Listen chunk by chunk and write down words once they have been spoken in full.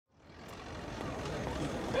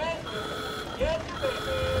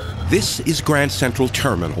This is Grand Central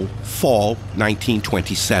Terminal, fall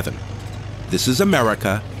 1927. This is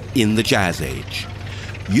America in the Jazz Age.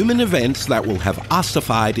 Human events that will have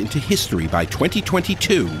ossified into history by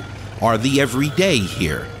 2022 are the everyday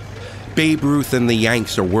here. Babe Ruth and the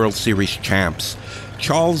Yanks are World Series champs.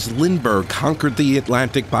 Charles Lindbergh conquered the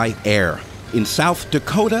Atlantic by air. In South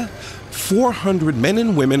Dakota, 400 men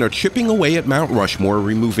and women are chipping away at Mount Rushmore,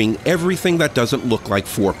 removing everything that doesn't look like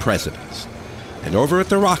 4 presidents. And over at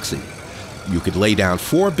the Roxy, you could lay down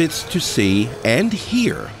 4 bits to see and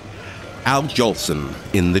hear Al Jolson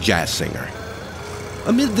in The Jazz Singer.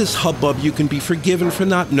 Amid this hubbub, you can be forgiven for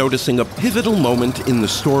not noticing a pivotal moment in the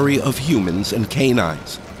story of humans and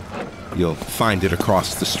canines. You'll find it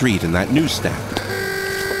across the street in that newsstand.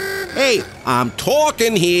 Hey, I'm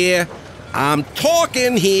talking here. I'm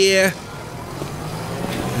talking here.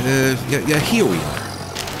 Here we are.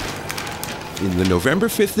 In the November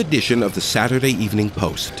 5th edition of the Saturday Evening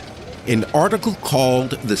Post, an article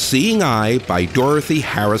called The Seeing Eye by Dorothy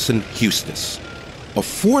Harrison Hustis. A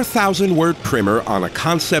 4,000-word primer on a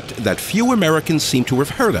concept that few Americans seem to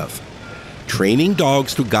have heard of: training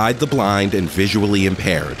dogs to guide the blind and visually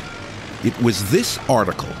impaired. It was this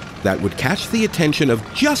article that would catch the attention of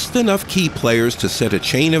just enough key players to set a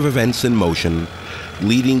chain of events in motion,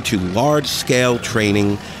 leading to large-scale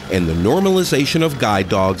training and the normalization of guide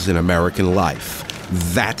dogs in American life.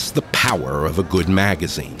 That's the power of a good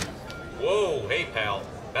magazine. Whoa, hey pal,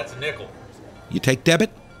 that's a nickel. You take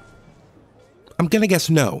debit? I'm gonna guess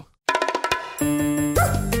no.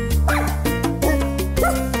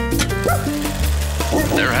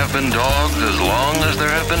 There have been dogs as long as there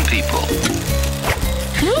have been people.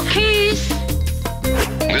 Cookies!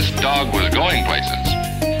 This dog was going places.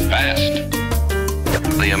 Fast.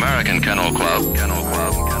 The American Kennel Club.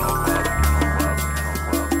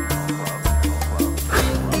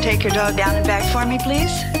 Take your dog down and back for me,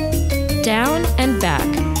 please. Down and Back.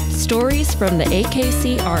 Stories from the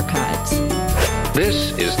AKC archives.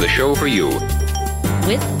 This is the show for you.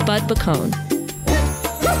 With Bud Bacone.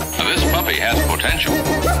 This puppy has potential.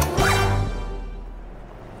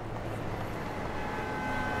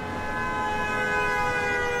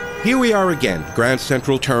 Here we are again, Grand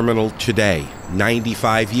Central Terminal today.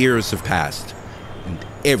 95 years have passed, and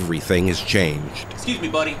everything has changed. Excuse me,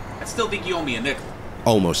 buddy. I still think you owe me a nickel.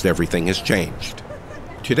 Almost everything has changed.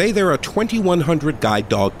 Today there are 2,100 guide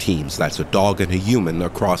dog teams, that's a dog and a human,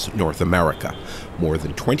 across North America. More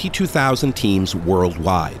than 22,000 teams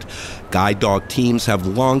worldwide. Guide dog teams have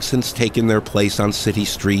long since taken their place on city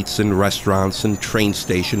streets and restaurants and train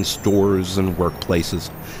stations, stores and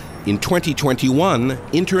workplaces. In 2021,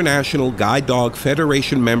 International Guide Dog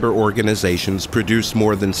Federation member organizations produced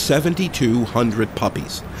more than 7,200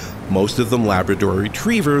 puppies, most of them Labrador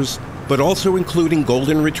Retrievers, but also including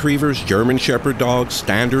Golden Retrievers, German Shepherd dogs,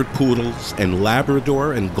 Standard Poodles, and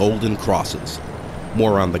Labrador and Golden Crosses.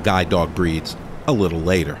 More on the guide dog breeds a little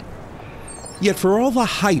later. Yet for all the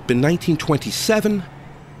hype in 1927,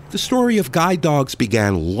 the story of guide dogs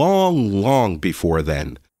began long before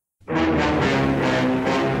then.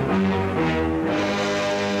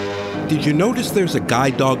 Did you notice there's a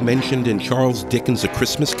guide dog mentioned in Charles Dickens' A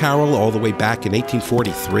Christmas Carol all the way back in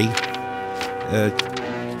 1843?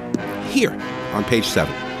 Here, on page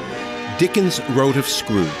 7. Dickens wrote of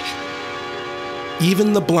Scrooge.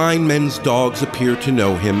 Even the blind men's dogs appeared to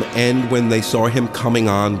know him, and when they saw him coming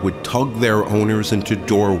on, would tug their owners into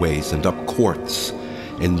doorways and up courts,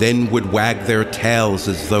 and then would wag their tails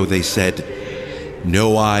as though they said,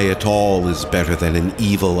 "No eye at all is better than an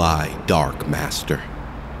evil eye, dark master."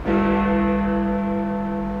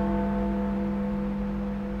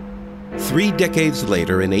 Three decades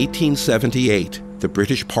later, in 1878, the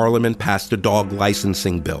British Parliament passed a dog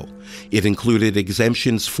licensing bill. It included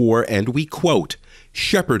exemptions for, and we quote,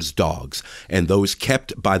 shepherd's dogs and those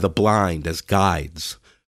kept by the blind as guides.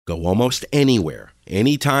 Go almost anywhere,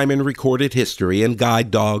 any time in recorded history, and guide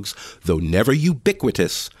dogs, though never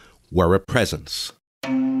ubiquitous, were a presence.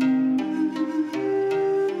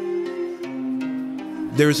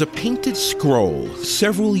 There's a painted scroll,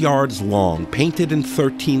 several yards long, painted in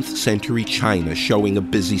 13th century China, showing a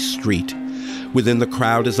busy street. Within the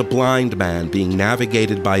crowd is a blind man being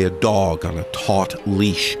navigated by a dog on a taut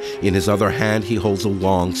leash. In his other hand, he holds a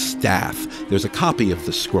long staff. There's a copy of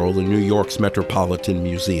the scroll in New York's Metropolitan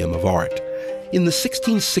Museum of Art. In the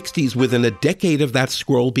 1660s, within a decade of that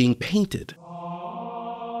scroll being painted,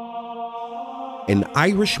 an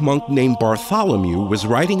Irish monk named Bartholomew was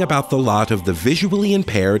writing about the lot of the visually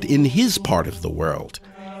impaired in his part of the world.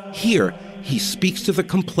 Here, he speaks to the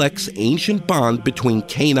complex, ancient bond between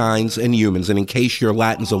canines and humans, and in case your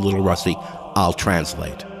Latin's a little rusty, I'll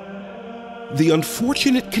translate. The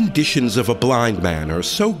unfortunate conditions of a blind man are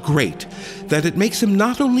so great that it makes him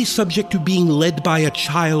not only subject to being led by a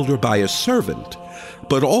child or by a servant,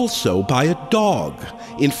 but also by a dog.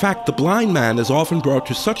 In fact, the blind man is often brought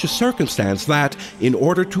to such a circumstance that, in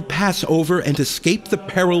order to pass over and escape the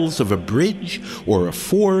perils of a bridge or a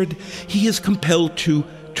ford, he is compelled to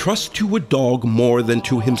trust to a dog more than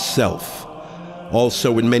to himself.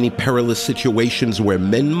 Also, in many perilous situations where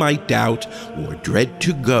men might doubt or dread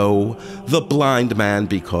to go, the blind man,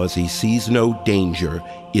 because he sees no danger,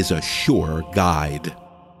 is a sure guide.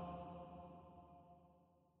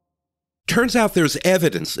 Turns out there's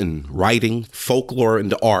evidence in writing, folklore,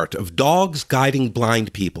 and art of dogs guiding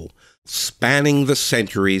blind people, spanning the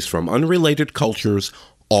centuries from unrelated cultures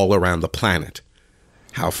all around the planet.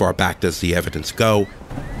 How far back does the evidence go?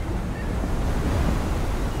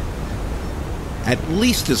 At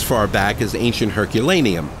least as far back as ancient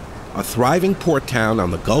Herculaneum, a thriving port town on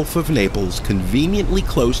the Gulf of Naples, conveniently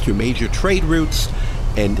close to major trade routes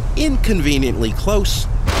and inconveniently close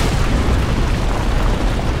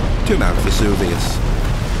to Mount Vesuvius.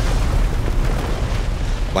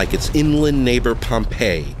 Like its inland neighbor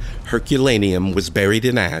Pompeii, Herculaneum was buried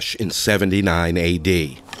in ash in 79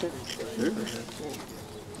 AD.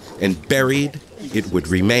 And buried, it would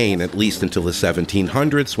remain at least until the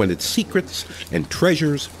 1700s, when its secrets and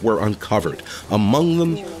treasures were uncovered. Among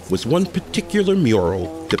them was one particular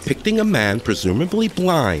mural depicting a man, presumably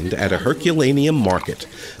blind, at a Herculaneum market,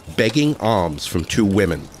 begging alms from two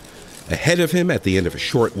women. Ahead of him, at the end of a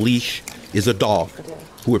short leash, is a dog,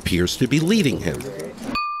 who appears to be leading him.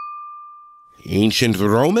 Ancient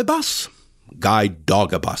Romibus, guide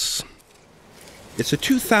dogibus. It's a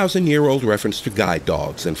 2,000-year-old reference to guide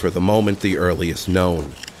dogs, and for the moment the earliest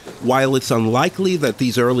known. While it's unlikely that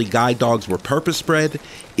these early guide dogs were purpose-bred,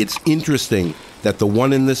 it's interesting that the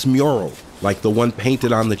one in this mural, like the one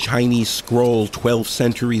painted on the Chinese scroll 12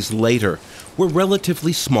 centuries later, were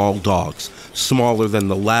relatively small dogs, smaller than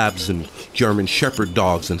the Labs and German Shepherd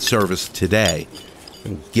dogs in service today.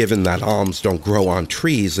 And given that alms don't grow on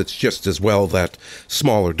trees, it's just as well that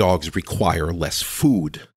smaller dogs require less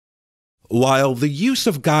food. While the use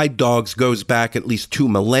of guide dogs goes back at least 2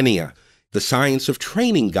 millennia, the science of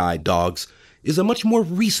training guide dogs is a much more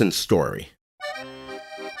recent story.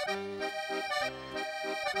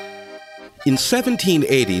 In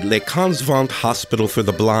 1780, Le Convent Hospital for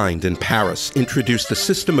the Blind in Paris introduced a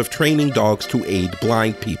system of training dogs to aid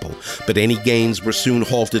blind people, but any gains were soon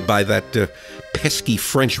halted by that pesky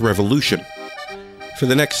French Revolution. For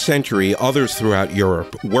the next century, others throughout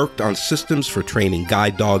Europe worked on systems for training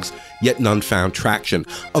guide dogs, yet none found traction.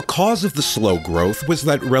 A cause of the slow growth was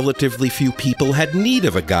that relatively few people had need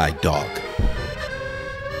of a guide dog.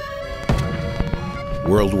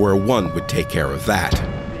 World War I would take care of that.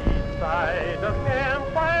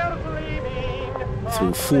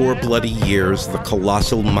 Through 4 bloody years, the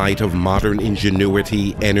colossal might of modern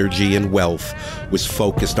ingenuity, energy, and wealth was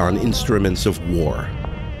focused on instruments of war.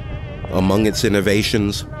 Among its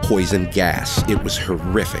innovations, poison gas. It was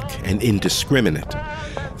horrific and indiscriminate.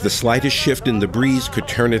 The slightest shift in the breeze could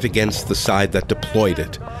turn it against the side that deployed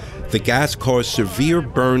it. The gas caused severe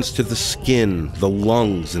burns to the skin, the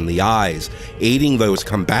lungs, and the eyes. Aiding those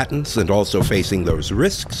combatants and also facing those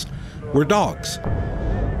risks were dogs.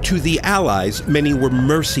 To the Allies, many were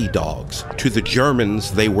mercy dogs. To the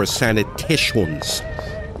Germans, they were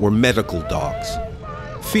Sanitätshunds, or medical dogs.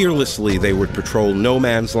 Fearlessly, they would patrol no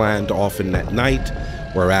man's land, often at night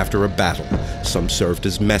or after a battle. Some served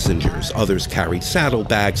as messengers, others carried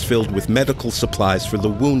saddlebags filled with medical supplies for the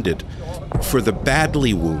wounded. For the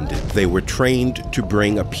badly wounded, they were trained to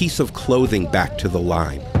bring a piece of clothing back to the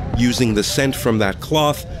line. Using the scent from that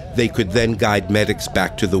cloth, they could then guide medics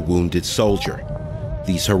back to the wounded soldier.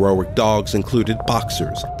 These heroic dogs included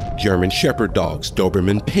boxers, German Shepherd dogs,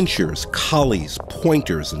 Doberman Pinschers, collies,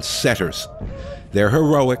 pointers, and setters. Their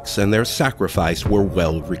heroics and their sacrifice were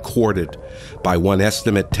well recorded. By one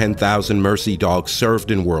estimate, 10,000 mercy dogs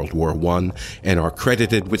served in World War I and are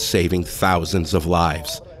credited with saving thousands of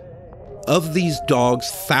lives. Of these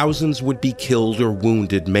dogs, thousands would be killed or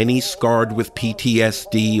wounded, many scarred with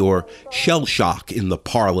PTSD or shell shock in the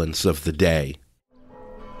parlance of the day.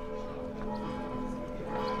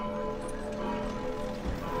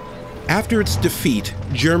 After its defeat,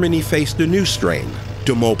 Germany faced a new strain: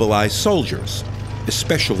 demobilized soldiers,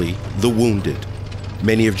 especially the wounded.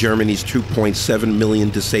 Many of Germany's 2.7 million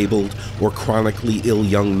disabled or chronically ill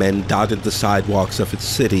young men dotted the sidewalks of its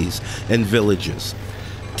cities and villages.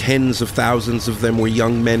 Tens of thousands of them were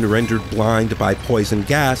young men rendered blind by poison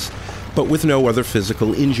gas, but with no other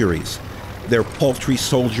physical injuries. Their paltry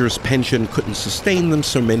soldier's pension couldn't sustain them,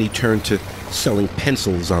 so many turned to selling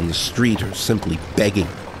pencils on the street or simply begging.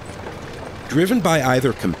 Driven by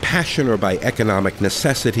either compassion or by economic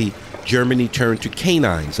necessity, Germany turned to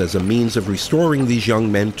canines as a means of restoring these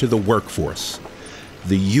young men to the workforce.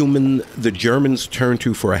 The human the Germans turned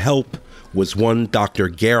to for help was one Dr.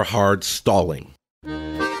 Gerhard Stalling.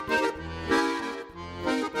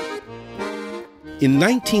 In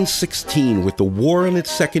 1916, with the war in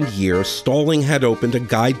its second year, Stalling had opened a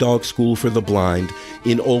guide dog school for the blind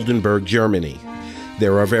in Oldenburg, Germany.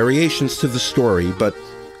 There are variations to the story, but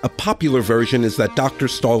a popular version is that Dr.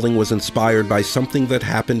 Stalling was inspired by something that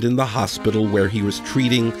happened in the hospital where he was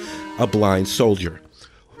treating a blind soldier.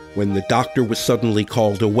 When the doctor was suddenly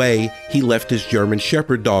called away, he left his German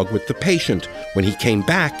Shepherd dog with the patient. When he came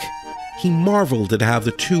back, he marveled at how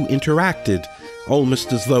the two interacted,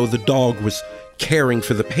 almost as though the dog was caring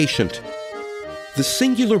for the patient. The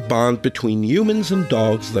singular bond between humans and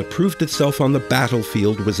dogs that proved itself on the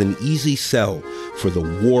battlefield was an easy sell for the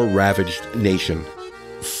war-ravaged nation.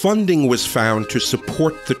 Funding was found to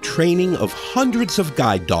support the training of hundreds of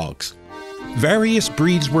guide dogs. Various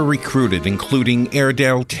breeds were recruited, including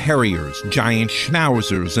Airedale Terriers, giant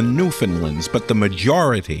Schnauzers, and Newfoundlands, but the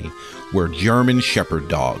majority were German Shepherd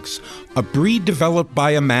dogs, a breed developed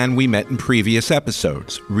by a man we met in previous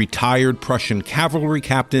episodes, retired Prussian cavalry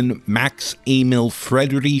captain Max Emil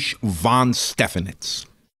Friedrich von Stephanitz.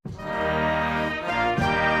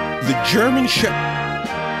 The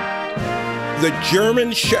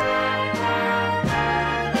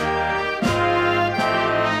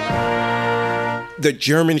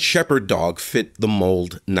German Shepherd dog fit the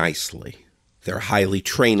mold nicely. They're highly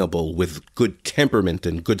trainable with good temperament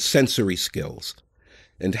and good sensory skills.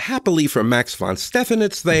 And happily for Max von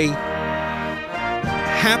Stephanitz, they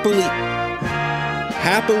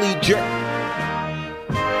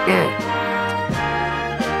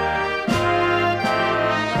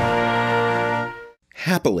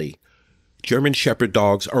Happily, German Shepherd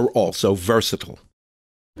dogs are also versatile.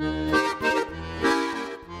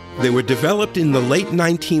 They were developed in the late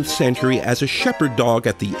 19th century as a shepherd dog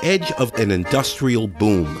at the edge of an industrial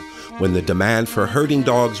boom, when the demand for herding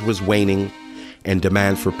dogs was waning and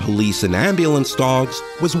demand for police and ambulance dogs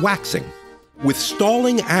was waxing. With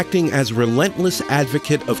Stalling acting as relentless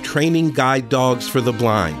advocate of training guide dogs for the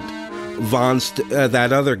blind,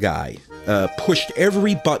 that other guy, pushed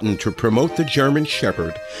every button to promote the German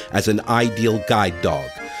Shepherd as an ideal guide dog.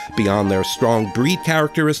 Beyond their strong breed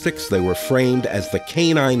characteristics, they were framed as the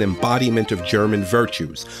canine embodiment of German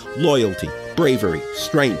virtues, loyalty, bravery,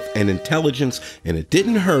 strength, and intelligence, and it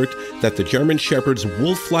didn't hurt that the German Shepherd's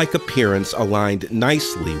wolf-like appearance aligned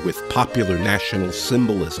nicely with popular national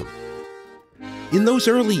symbolism. In those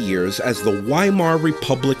early years, as the Weimar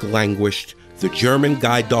Republic languished, the German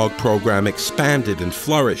guide dog program expanded and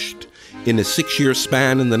flourished. In a 6-year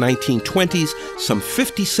span in the 1920s, some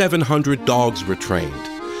 5,700 dogs were trained.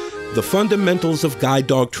 The fundamentals of guide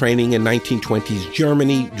dog training in 1920s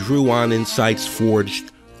Germany drew on insights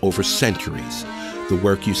forged over centuries. The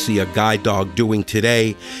work you see a guide dog doing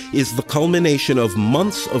today is the culmination of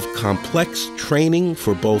months of complex training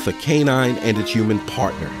for both a canine and its human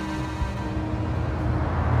partner.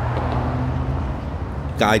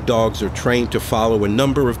 Guide dogs are trained to follow a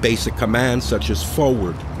number of basic commands such as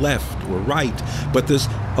forward, left, or right, but there's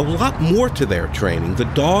a lot more to their training. The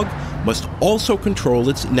dog must also control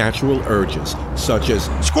its natural urges, such as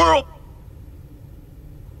squirrel.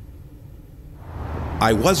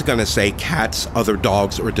 I was gonna say cats, other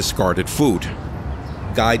dogs, or discarded food.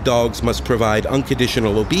 Guide dogs must provide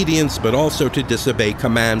unconditional obedience, but also to disobey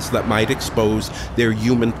commands that might expose their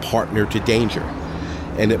human partner to danger.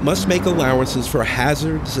 And it must make allowances for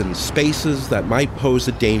hazards and spaces that might pose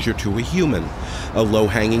a danger to a human. A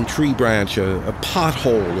low-hanging tree branch, a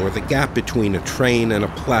pothole, or the gap between a train and a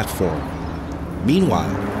platform.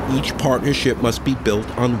 Meanwhile, each partnership must be built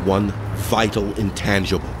on one vital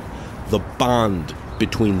intangible: the bond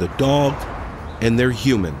between the dog and their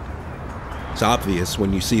human. It's obvious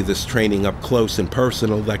when you see this training up close and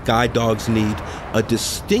personal that guide dogs need a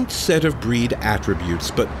distinct set of breed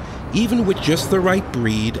attributes, but even with just the right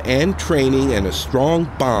breed and training and a strong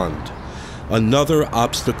bond, another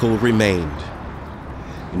obstacle remained.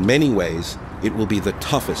 In many ways, it will be the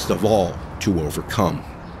toughest of all to overcome.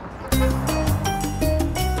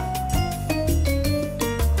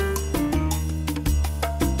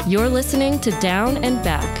 You're listening to Down and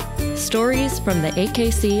Back, stories from the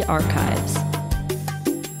AKC archives.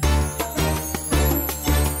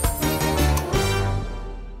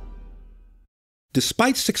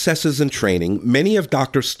 Despite successes in training, many of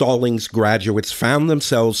Dr. Stalling's graduates found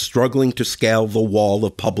themselves struggling to scale the wall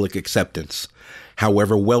of public acceptance.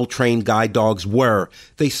 However well-trained guide dogs were,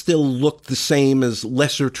 they still looked the same as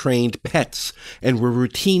lesser-trained pets and were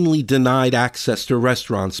routinely denied access to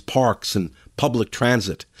restaurants, parks, and public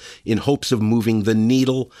transit. In hopes of moving the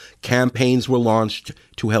needle, campaigns were launched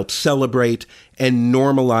to help celebrate and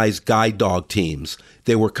normalize guide dog teams.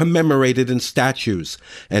 They were commemorated in statues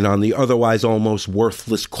and on the otherwise almost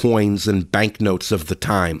worthless coins and banknotes of the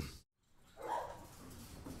time.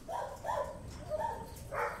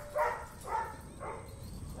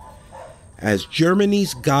 As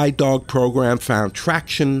Germany's guide dog program found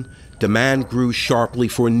traction, demand grew sharply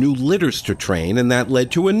for new litters to train, and that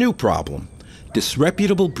led to a new problem.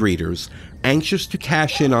 Disreputable breeders, anxious to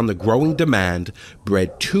cash in on the growing demand,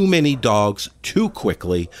 bred too many dogs too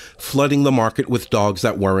quickly, flooding the market with dogs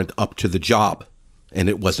that weren't up to the job. And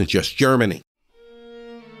it wasn't just Germany.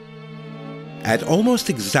 At almost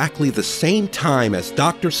exactly the same time as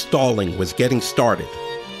Dr. Stalling was getting started,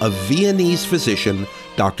 a Viennese physician,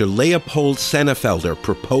 Dr. Leopold Sennefelder,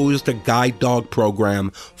 proposed a guide dog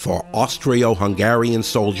program for Austro-Hungarian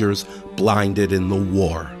soldiers blinded in the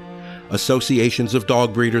war. Associations of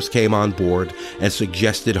dog breeders came on board and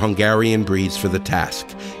suggested Hungarian breeds for the task,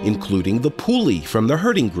 including the Puli from the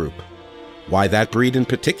herding group. Why that breed in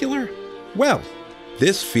particular? Well,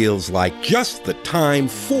 this feels like just the time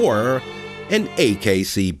for an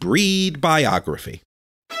AKC breed biography.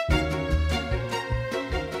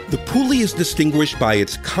 The Puli is distinguished by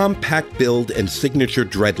its compact build and signature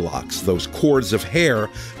dreadlocks. Those cords of hair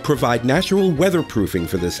provide natural weatherproofing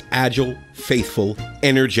for this agile, faithful,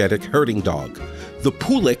 energetic herding dog. The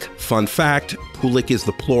Pulik, fun fact, Pulik is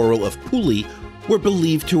the plural of Puli, were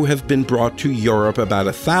believed to have been brought to Europe about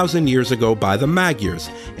 1,000 years ago by the Magyars,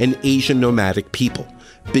 an Asian nomadic people.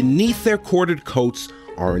 Beneath their corded coats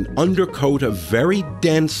are an undercoat of very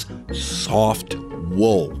dense, soft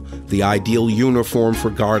wool, the ideal uniform for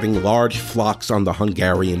guarding large flocks on the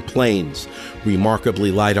Hungarian plains.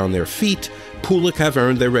 Remarkably light on their feet, Pulik have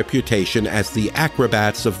earned their reputation as the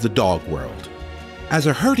acrobats of the dog world. As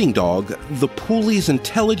a herding dog, the Puli's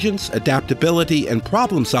intelligence, adaptability, and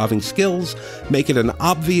problem-solving skills make it an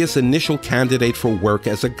obvious initial candidate for work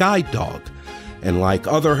as a guide dog. And like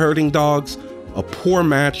other herding dogs, a poor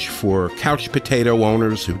match for couch potato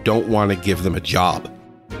owners who don't want to give them a job.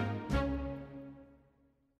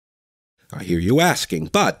 I hear you asking,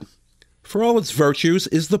 but for all its virtues,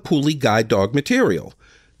 is the Puli guide dog material?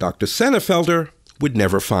 Dr. Sennefelder would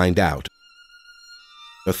never find out.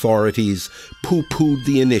 Authorities poo-pooed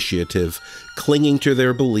the initiative, clinging to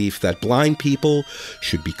their belief that blind people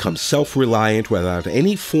should become self-reliant without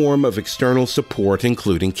any form of external support,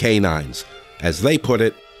 including canines. As they put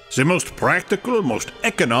it, the most practical, most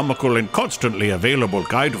economical, and constantly available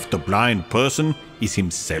guide of the blind person is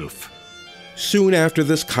himself. Soon after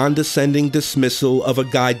this condescending dismissal of a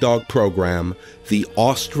guide dog program, the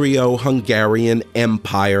Austro-Hungarian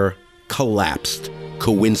Empire collapsed.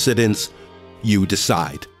 Coincidence? You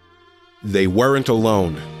decide. They weren't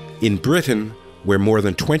alone. In Britain, where more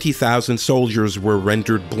than 20,000 soldiers were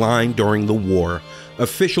rendered blind during the war,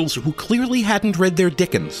 officials who clearly hadn't read their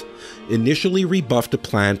Dickens initially rebuffed a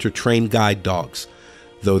plan to train guide dogs,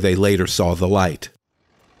 though they later saw the light.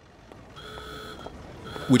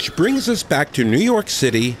 Which brings us back to New York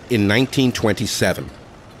City in 1927.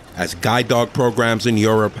 As guide dog programs in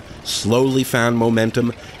Europe slowly found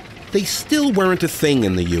momentum, they still weren't a thing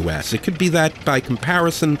in the U.S. It could be that, by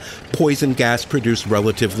comparison, poison gas produced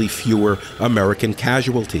relatively fewer American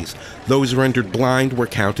casualties. Those rendered blind were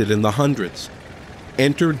counted in the hundreds.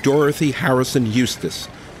 Enter Dorothy Harrison Eustace,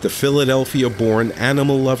 the Philadelphia-born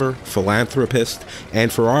animal lover, philanthropist,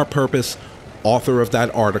 and for our purpose, author of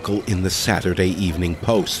that article in the Saturday Evening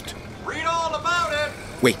Post. Read all about it!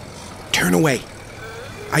 Wait, turn away.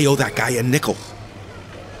 I owe that guy a nickel.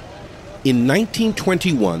 In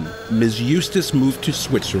 1921, Ms. Eustace moved to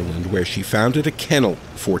Switzerland, where she founded a kennel,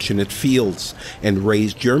 Fortunate Fields, and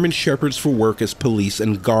raised German shepherds for work as police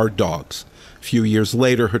and guard dogs. A few years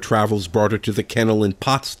later, her travels brought her to the kennel in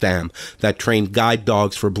Potsdam that trained guide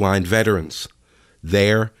dogs for blind veterans.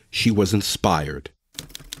 There, she was inspired.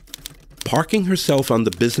 Parking herself on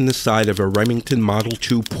the business side of a Remington Model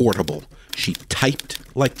 2 portable, she typed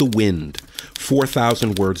like the wind.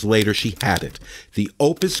 4,000 words later, she had it. The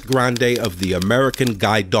opus grande of the American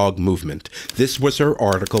guide dog movement. This was her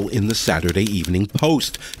article in the Saturday Evening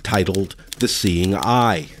Post, titled The Seeing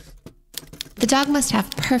Eye. The dog must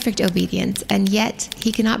have perfect obedience, and yet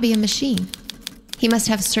he cannot be a machine. He must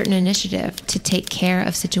have certain initiative to take care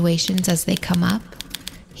of situations as they come up.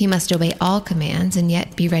 He must obey all commands and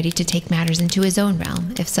yet be ready to take matters into his own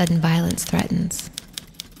realm if sudden violence threatens.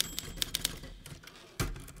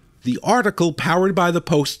 The article, powered by the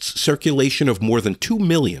Post's circulation of more than 2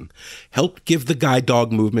 million, helped give the guide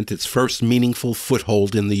dog movement its first meaningful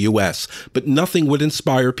foothold in the U.S., but nothing would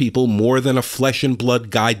inspire people more than a flesh-and-blood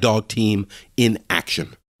guide dog team in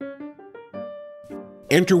action.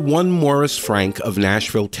 Enter one Morris Frank of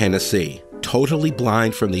Nashville, Tennessee. Totally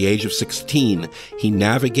blind from the age of 16, he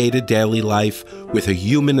navigated daily life with a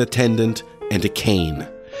human attendant and a cane.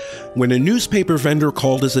 When a newspaper vendor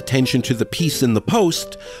called his attention to the piece in the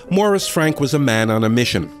Post, Morris Frank was a man on a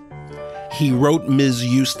mission. He wrote Ms.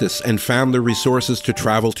 Eustace and found the resources to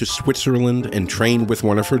travel to Switzerland and train with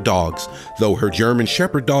one of her dogs, though her German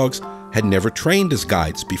Shepherd dogs had never trained as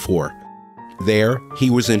guides before. There, he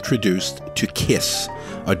was introduced to Kiss,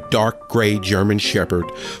 a dark gray German Shepherd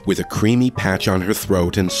with a creamy patch on her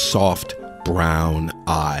throat and soft brown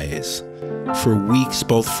eyes. For weeks,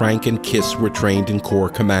 both Frank and Kiss were trained in core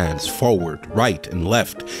commands, forward, right, and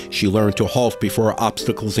left. She learned to halt before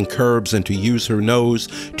obstacles and curbs and to use her nose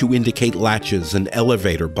to indicate latches and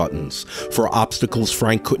elevator buttons. For obstacles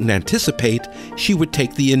Frank couldn't anticipate, she would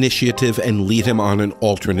take the initiative and lead him on an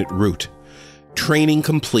alternate route. Training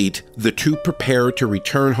complete, the two prepared to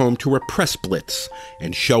return home to a press blitz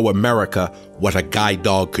and show America what a guide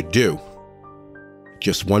dog could do.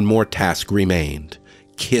 Just one more task remained.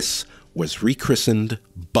 Kiss was rechristened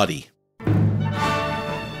Buddy.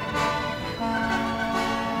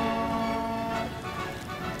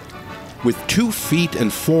 With 2 feet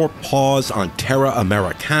and 4 paws on Terra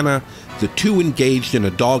Americana, the two engaged in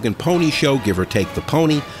a dog and pony show, give or take the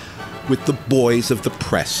pony, with the boys of the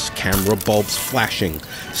press, camera bulbs flashing,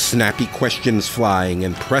 snappy questions flying,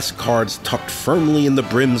 and press cards tucked firmly in the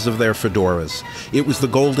brims of their fedoras. It was the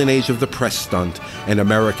golden age of the press stunt, and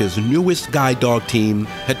America's newest guide dog team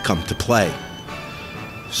had come to play.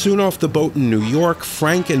 Soon off the boat in New York,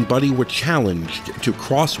 Frank and Buddy were challenged to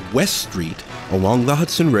cross West Street along the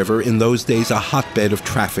Hudson River, in those days a hotbed of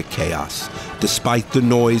traffic chaos. Despite the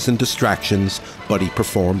noise and distractions, Buddy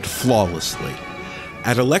performed flawlessly.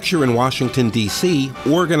 At a lecture in Washington, D.C.,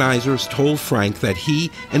 organizers told Frank that he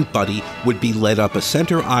and Buddy would be led up a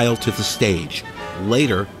center aisle to the stage.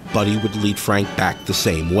 Later, Buddy would lead Frank back the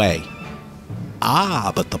same way.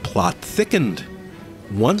 But the plot thickened.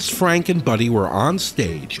 Once Frank and Buddy were on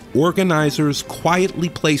stage, organizers quietly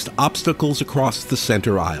placed obstacles across the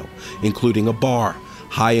center aisle, including a bar,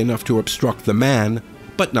 high enough to obstruct the man,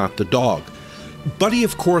 but not the dog. Buddy,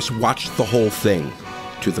 of course, watched the whole thing.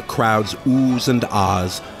 To the crowd's oohs and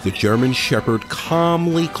ahs, the German Shepherd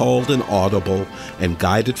calmly called an audible and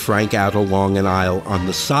guided Frank out along an aisle on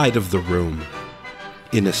the side of the room.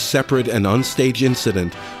 In a separate and unstaged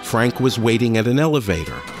incident, Frank was waiting at an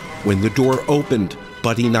elevator. When the door opened,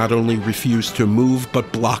 Buddy not only refused to move,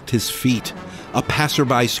 but blocked his feet. A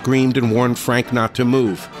passerby screamed and warned Frank not to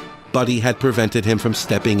move. Buddy had prevented him from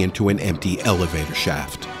stepping into an empty elevator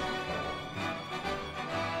shaft.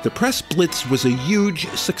 The press blitz was a huge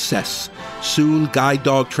success. Soon, guide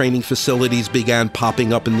dog training facilities began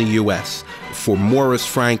popping up in the U.S. For Morris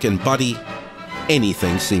Frank and Buddy,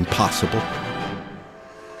 anything seemed possible.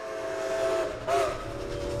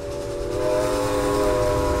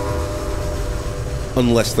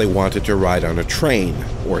 Unless they wanted to ride on a train,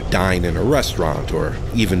 or dine in a restaurant, or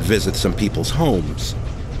even visit some people's homes.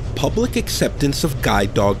 Public acceptance of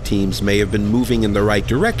guide dog teams may have been moving in the right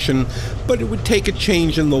direction, but it would take a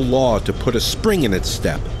change in the law to put a spring in its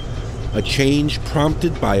step. A change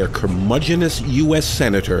prompted by a curmudgeonous U.S.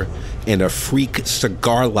 senator and a freak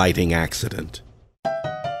cigar lighting accident.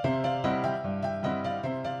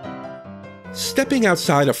 Stepping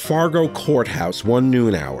outside a Fargo courthouse one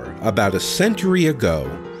noon hour, about a century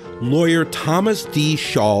ago, lawyer Thomas D.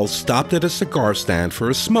 Shaw stopped at a cigar stand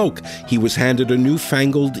for a smoke. He was handed a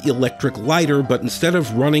newfangled electric lighter, but instead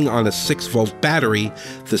of running on a 6-volt battery,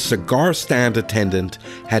 the cigar stand attendant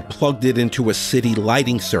had plugged it into a city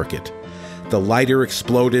lighting circuit. The lighter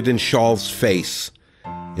exploded in Shaw's face.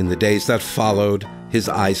 In the days that followed, his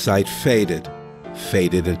eyesight faded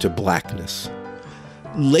into blackness.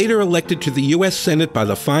 Later elected to the U.S. Senate by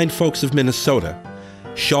the fine folks of Minnesota,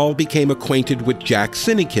 Shaw became acquainted with Jack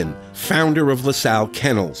Sinekin, founder of LaSalle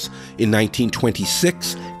Kennels. In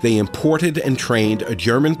 1926, they imported and trained a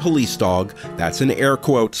German police dog, that's in air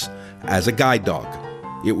quotes, as a guide dog.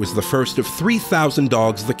 It was the first of 3,000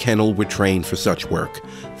 dogs the kennel would train for such work.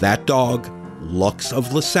 That dog, Lux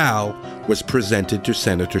of LaSalle, was presented to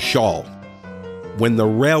Senator Shaw. When the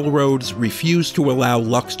railroads refused to allow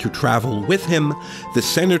Lux to travel with him, the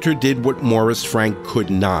senator did what Morris Frank could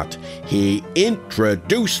not. He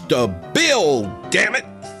introduced a bill, damn it!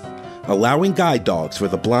 allowing guide dogs for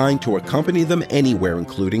the blind to accompany them anywhere,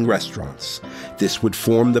 including restaurants. This would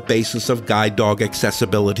form the basis of guide dog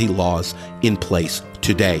accessibility laws in place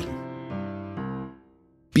today.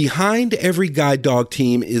 Behind every guide dog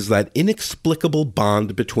team is that inexplicable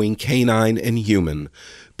bond between canine and human,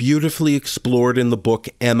 beautifully explored in the book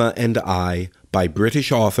Emma and I by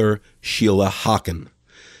British author Sheila Hockin.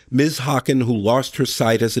 Ms. Hockin, who lost her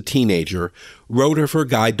sight as a teenager, wrote of her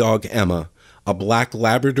guide dog Emma, a black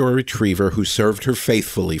Labrador retriever who served her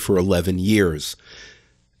faithfully for 11 years.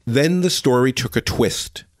 Then the story took a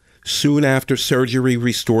twist. Soon after surgery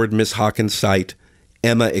restored Ms. Hockin's sight,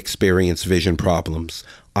 Emma experienced vision problems.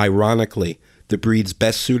 Ironically, the breeds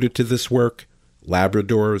best suited to this work,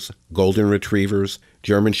 Labradors, Golden Retrievers,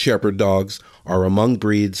 German Shepherd dogs, are among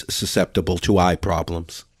breeds susceptible to eye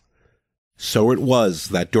problems. So it was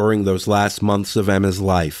that during those last months of Emma's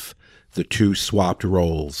life, the two swapped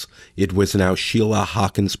roles. It was now Sheila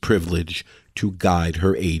Hockin's privilege to guide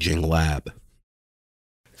her aging lab.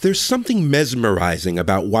 There's something mesmerizing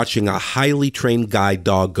about watching a highly trained guide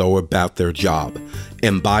dog go about their job,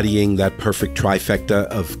 embodying that perfect trifecta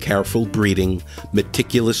of careful breeding,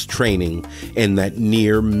 meticulous training, and that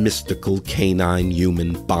near mystical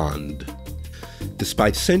canine-human bond.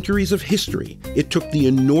 Despite centuries of history, it took the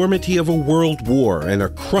enormity of a world war and a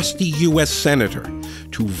crusty U.S. senator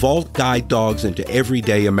to vault guide dogs into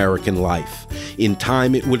everyday American life. In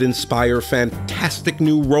time, it would inspire fantastic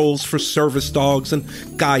new roles for service dogs and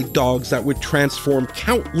guide dogs that would transform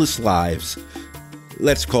countless lives.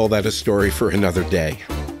 Let's call that a story for another day.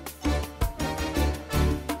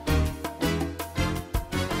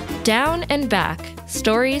 Down and Back,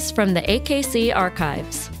 stories from the AKC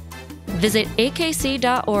archives. Visit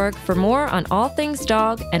akc.org for more on all things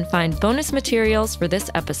dog and find bonus materials for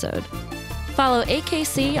this episode. Follow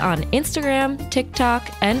AKC on Instagram, TikTok,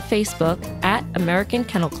 and Facebook at American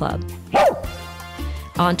Kennel Club.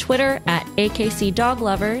 On Twitter at AKC Dog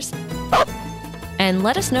Lovers. And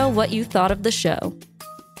let us know what you thought of the show.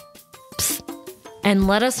 Psst. And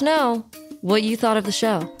let us know what you thought of the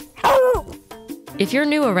show. If you're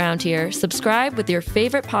new around here, subscribe with your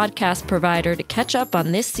favorite podcast provider to catch up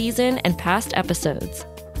on this season and past episodes.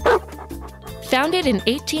 Founded in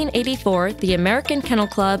 1884, the American Kennel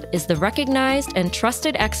Club is the recognized and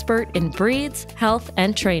trusted expert in breeds, health,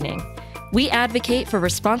 and training. We advocate for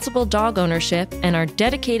responsible dog ownership and are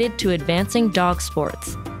dedicated to advancing dog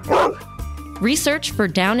sports. Research for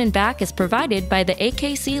Down and Back is provided by the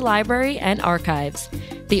AKC Library and Archives,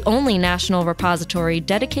 the only national repository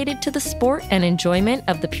dedicated to the sport and enjoyment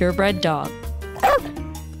of the purebred dog.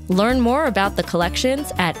 Learn more about the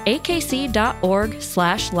collections at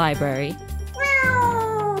akc.org/library.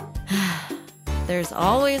 There's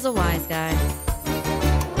always a wise guy.